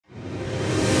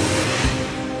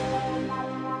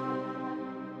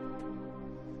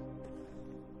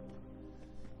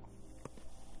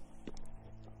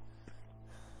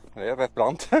Det är rätt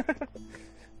brant.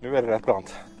 Nu är det rätt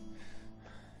brant.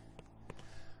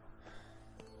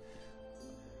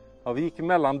 Ja, vi gick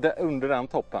emellan under den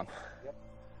toppen.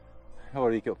 Ja,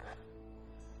 det gick upp.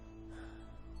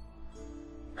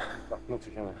 Vattnet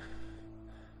så kan jag.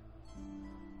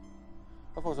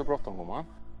 Jag får så bråttom, gumman.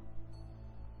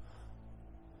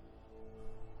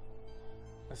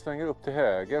 Jag svänger upp till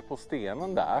höger på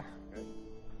stenen där.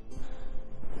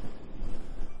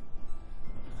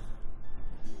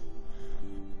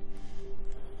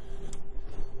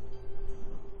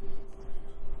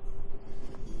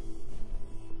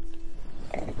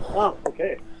 Ah,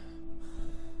 okej.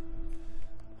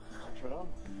 Kör den.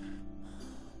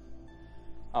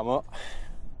 Aamu.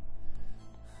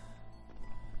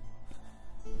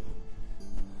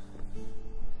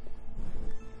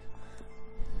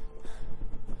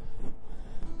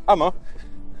 Aamu.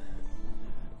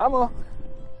 Aamu.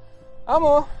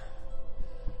 Aamu.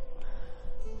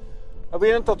 Jag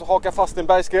vill inte att du hakar fast en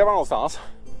bergskreva någonstans.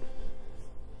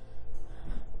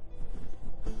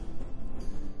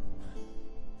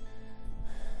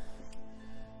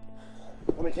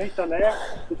 Om vi kan hitta lä,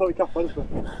 så tar vi kappan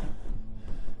uppe.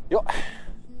 Ja.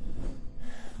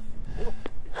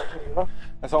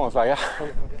 En sommarflagga.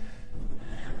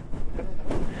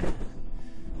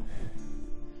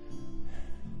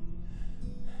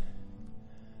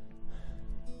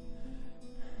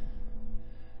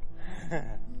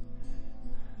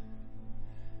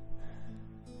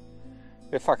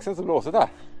 Det är faktiskt inte så blåsigt här.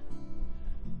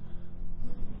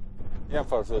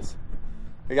 Jämförelsevis.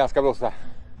 Det är ganska blåsigt här.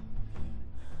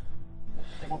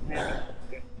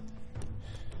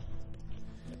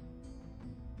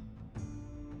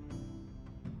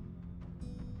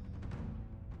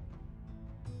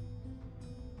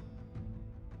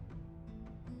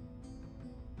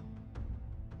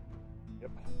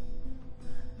 Japp.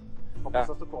 Hoppas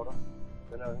att stå kvar då.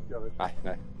 Den är inte över.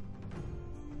 Nej.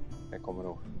 Det kommer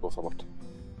nog blåsa bort.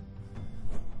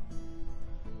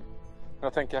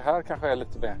 Jag tänker här kanske är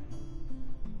lite mer.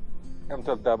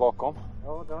 Eventuellt där bakom.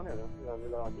 Ja, där nere. Jag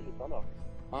vill ha glipan där.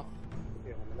 Ja.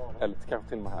 Eller kanske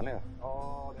till och med här nere.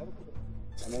 Ja, det hade varit bra.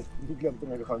 Men du glömde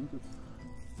när det sjönk ut.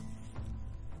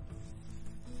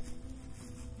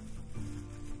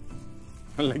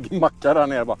 Jag lägger macka där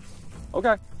nere bara.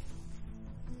 Okej.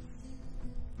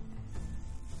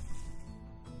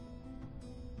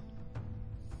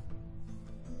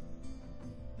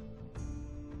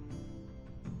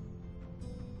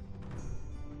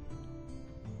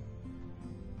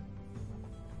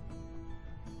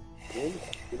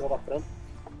 Vill du ha vatten?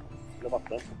 Vill du ha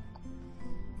vatten?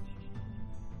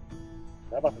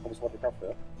 Det här vattnet kommer smaka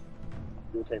kaffe.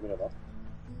 Du är okej med det, va?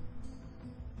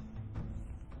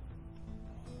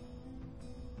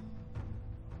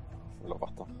 Vill ha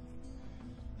vatten.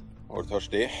 Var du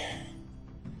törstig?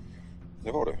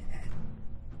 Det var du.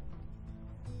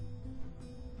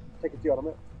 Jag tänker inte göra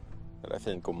mer. Det är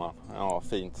fint, gumman. Ja,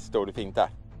 fint. Står det fint där?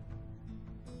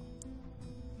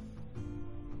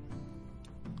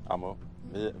 Aamu,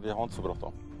 vi har inte så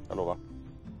bråttom. Jag lovar.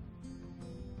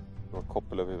 Du har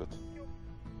koppel över huvudet.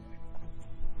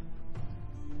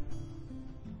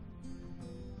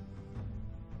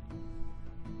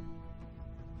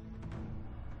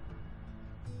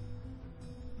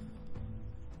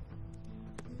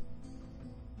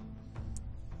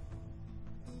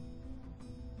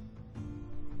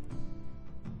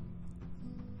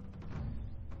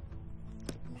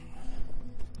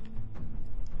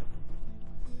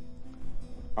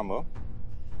 Aamu.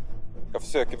 Jag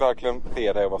försöker verkligen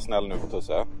be dig att vara snäll nu på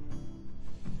Tusse.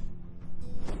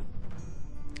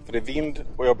 För det är vind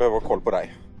och jag behöver ha koll på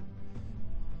dig.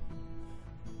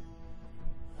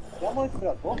 Jag var inte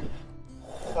beredd på.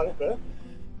 Här uppe.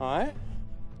 Nej.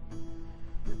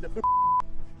 Lite för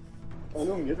en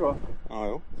unge, tror jag. Ja,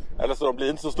 jo. Eller så de blir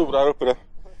inte så stora här uppe. Det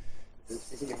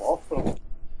finns ingen mat för dem.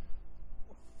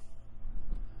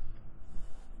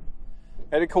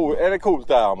 Är det coolt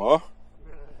där, Aamu?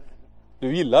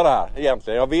 Du gillar det här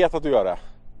egentligen. Jag vet att du gör det.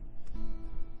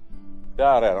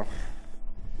 Där är den.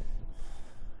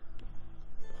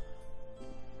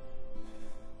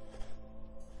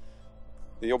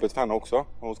 Det är jobbigt för henne också.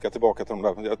 Hon ska tillbaka till de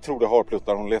där. Jag tror det har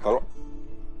pluttar hon letar då.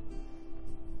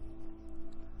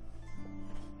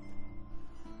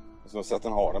 Så att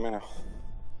den har det, menar jag.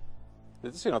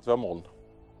 Lite synd att vi har moln.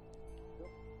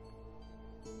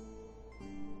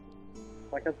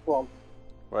 Man kan inte få allt.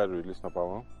 Vad är det du lyssnar på,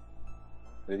 Aamu?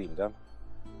 Är det vinden?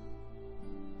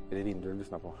 Är det vinden du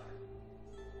lyssnar på?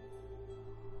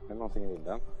 Är det någonting i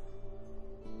vinden?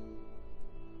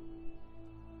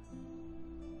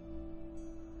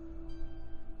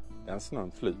 Den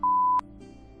snön flyr.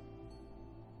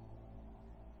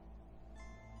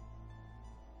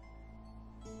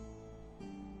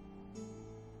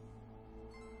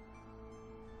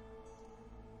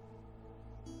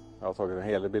 Jag har tagit en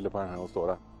hel del bilder på henne och står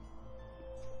där.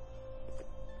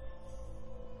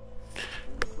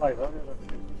 Ja, ja.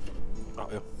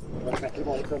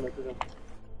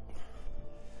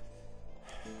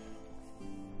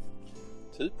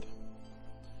 Typ.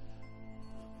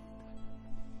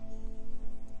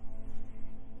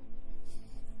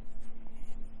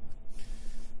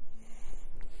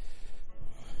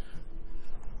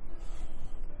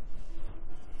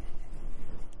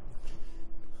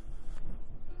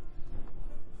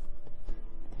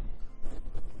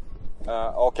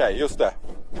 Okej, just det.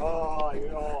 Ja.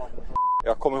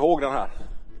 Jag kommer ihåg den här.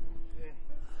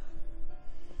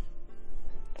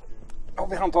 Har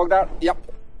vi handtag där? Ja.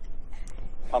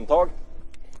 Handtag.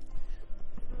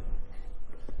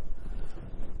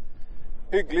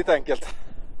 Hyggligt enkelt.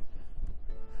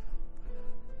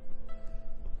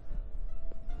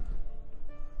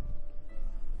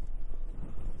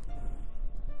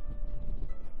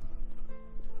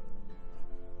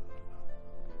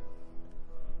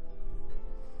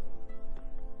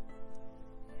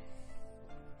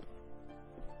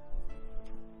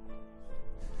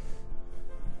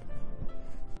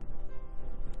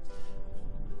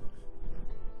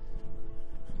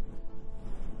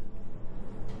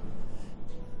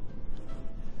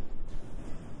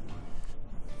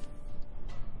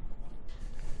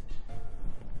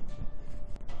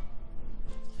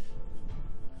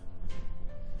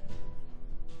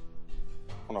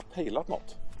 Hon har pejlat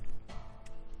något.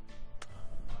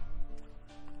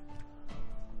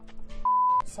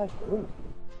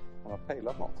 Hon har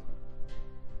pejlat något.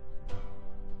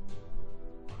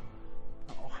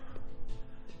 Ja.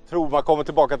 Tror man kommer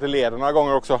tillbaka till leden några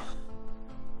gånger också.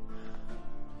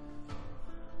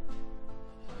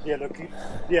 Det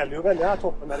gäller ju att välja här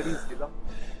toppen när det är vindstilla.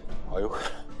 Ja, jo.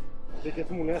 Vilket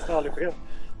förmodligen nästan aldrig sker.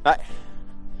 Nej.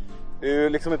 Det är ju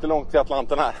liksom inte långt till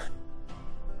Atlanten här.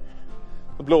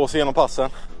 Det blåser genom passen.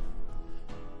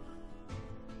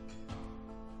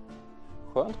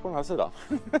 Skönt på den här sidan.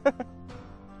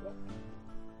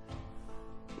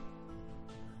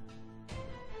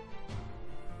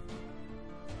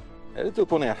 Det är lite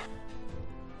upp och ner.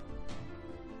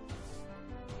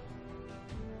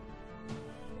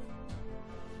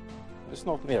 Det är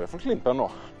snart nere från klimpen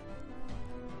då.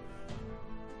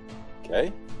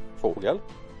 Okej, fågel.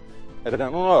 Är det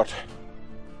den hon har hört?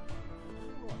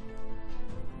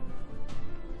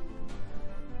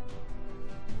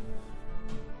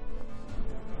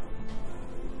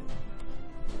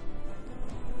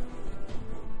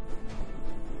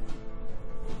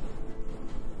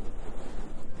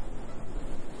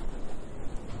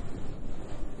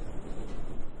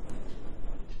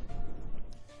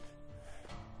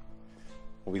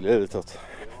 Och ville utåt.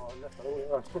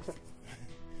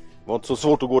 Det var inte så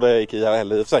svårt att gå där jag gick i här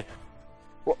heller i och för sig.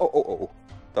 Oh.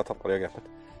 Där tappade jag greppet.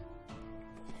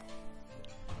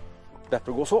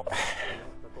 Bättre att gå så.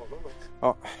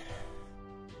 Ja.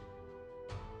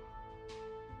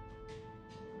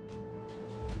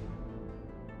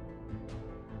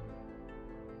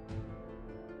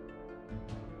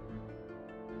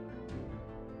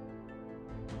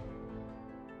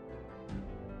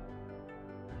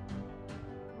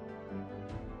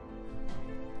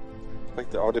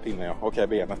 Ja, det rinner jag. Okej,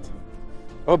 benet.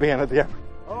 Ja, benet igen.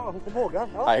 Ja, hon kommer ihåg det.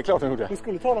 Ja. Nej, klart hon gjorde det. Hon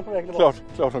skulle ta den på vägen tillbaka.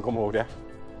 Klart hon kommer ihåg det.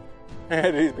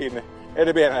 Är det benet? Är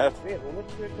det benet? Redhornet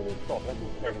kunde inte ta den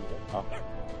på vägen. Ja.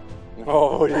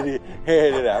 Åh, det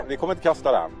är det där. Vi kommer inte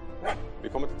kasta den. Vi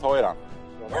kommer inte ta i den.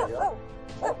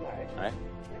 Nej.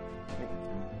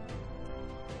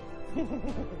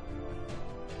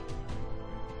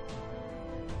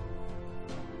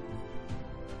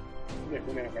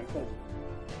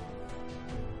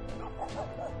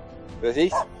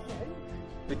 Precis.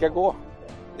 Vi ska gå.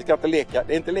 Vi ska inte leka.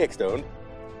 Det är inte lekstund.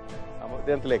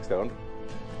 Det är inte lekstund.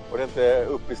 Och det är inte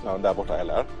upp i snön där borta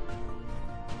heller.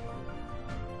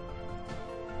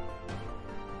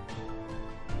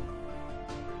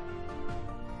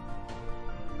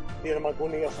 Det är när man går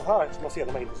ner så här som man ser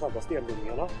de här intressanta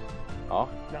stenlinjerna. Ja.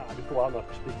 Nej, du får andra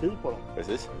perspektiv på dem.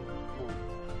 Precis.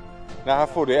 Nej, här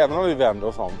får du, även om vi vänder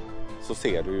oss om, så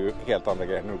ser du ju helt andra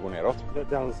grejer när du går neråt.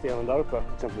 Den stenen där uppe,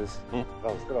 exempelvis.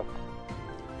 Vänster där.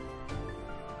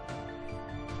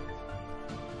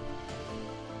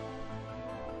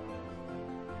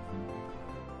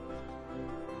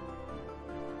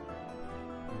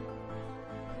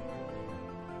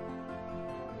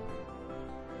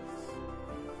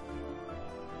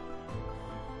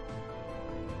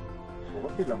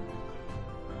 Killen.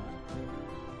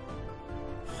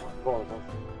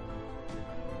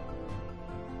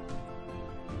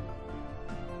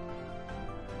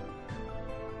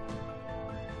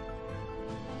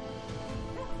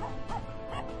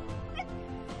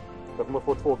 Jag kommer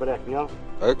få 2 beräkningar.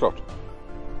 Ja, det är klart.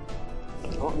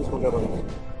 Ja, nu ska vi göra det.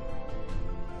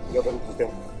 Jag vill system.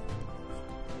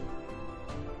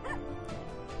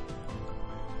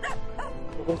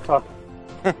 Tack.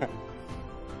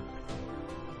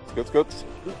 Skutt, skutt.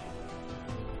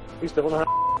 Visst, det var den här.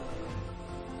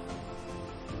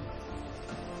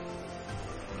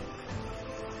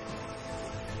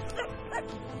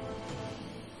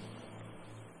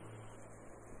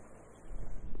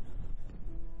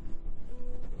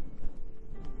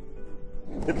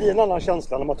 Det blir en annan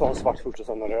känsla när man tar en svart först och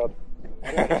sen en röd.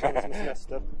 Det känns som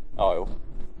semester. Ja, jo.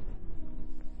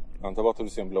 Vänta bara till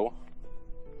du ser en blå.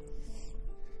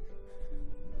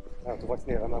 Jag tog faktiskt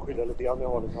ner den här skydda lite grann. Jag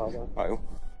har den här. Ja, jo.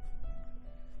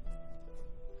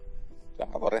 Det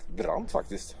här var rätt brant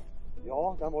faktiskt.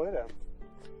 Ja, den var ju det.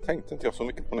 Tänkte inte jag så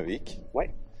mycket på när vi gick.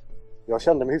 Nej. Jag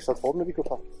kände mig hyfsat form när vi gick upp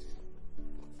här.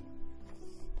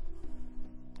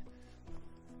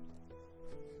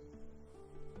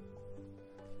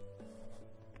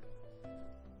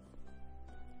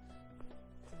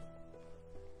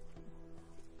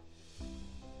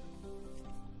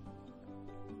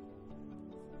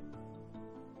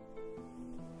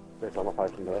 Det är samma färg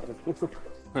som det är.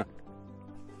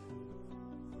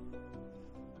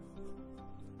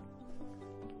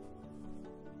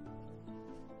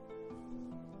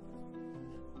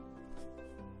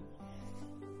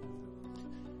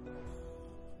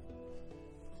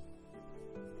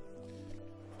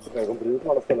 Ögonbryn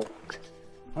på alla ställen.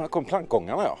 Här kom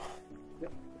plankgångarna, ja. Ja.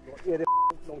 Är det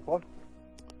långt kvar?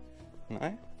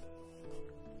 Nej.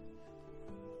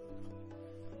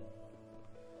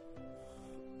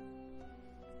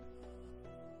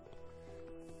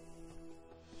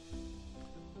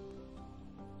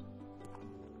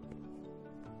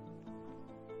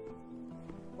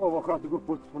 Åh, vad skönt att gå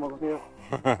upp när man gått ner.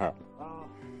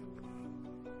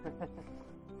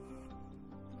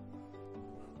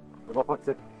 Det var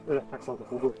faktiskt rätt tacksamt att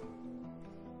få gå upp.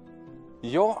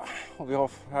 Ja, och vi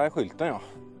har här är skylten, ja.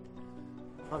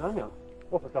 Ja, den ja.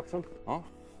 Offerplatsen. Ja.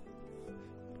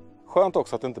 Skönt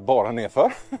också att det inte bara är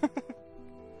nerför.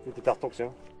 Lite platt också,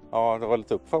 ja. Ja, det var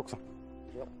lite uppför också.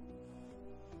 Ja.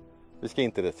 Vi ska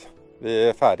inte dit. Vi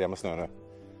är färdiga med snö nu.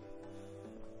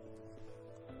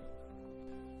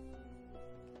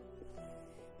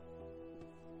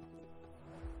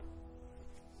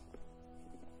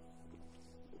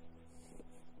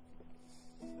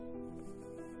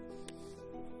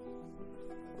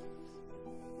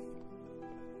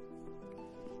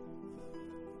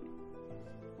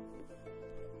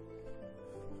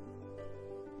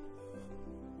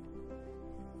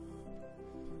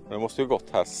 Det måste ju gått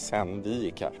här sen vi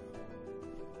gick här.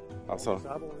 Alltså... Så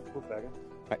här var det inte på vägen.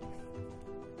 Nej.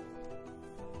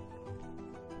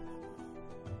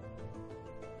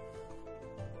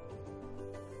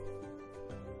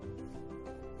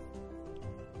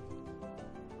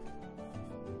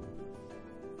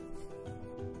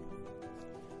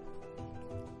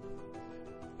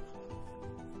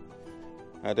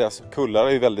 Nej, deras kullar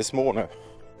är ju väldigt små nu.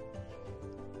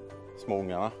 Små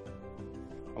ungarna.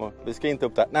 Vi ska inte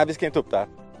upp där. Nej, vi ska inte upp där.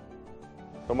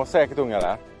 De har säkert ungar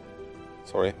där.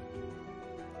 Sorry.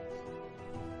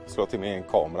 Slå till mig en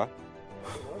kamera.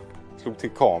 Slog till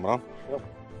kameran. Ja.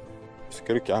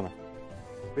 Ska rycka henne.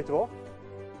 Vet du vad?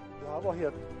 Det här var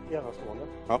helt enastående.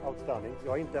 Ja. Outstanding.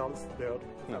 Jag är inte alls död.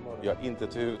 Nej, jag är inte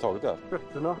överhuvudtaget död.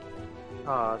 Fötterna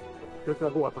är... Skulle kunna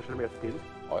gå ett par kilometer till.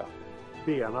 Ja, ja.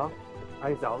 Benen är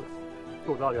inte alls.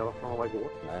 Så glad jag var när man var igår.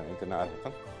 Nej, inte i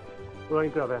närheten. Och jag är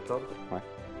inte överhettad. Nej.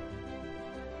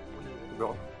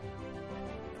 Bra.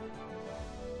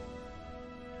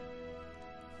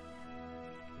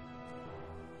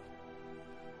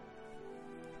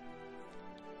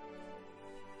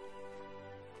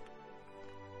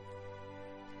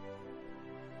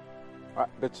 Ja,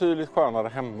 betydligt skönare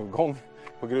hemgång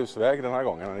på grusväg den här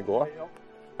gången än igår. Ja.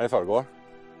 Eller förrgår.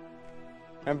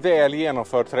 En väl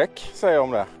genomförd träck säger jag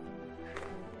om det.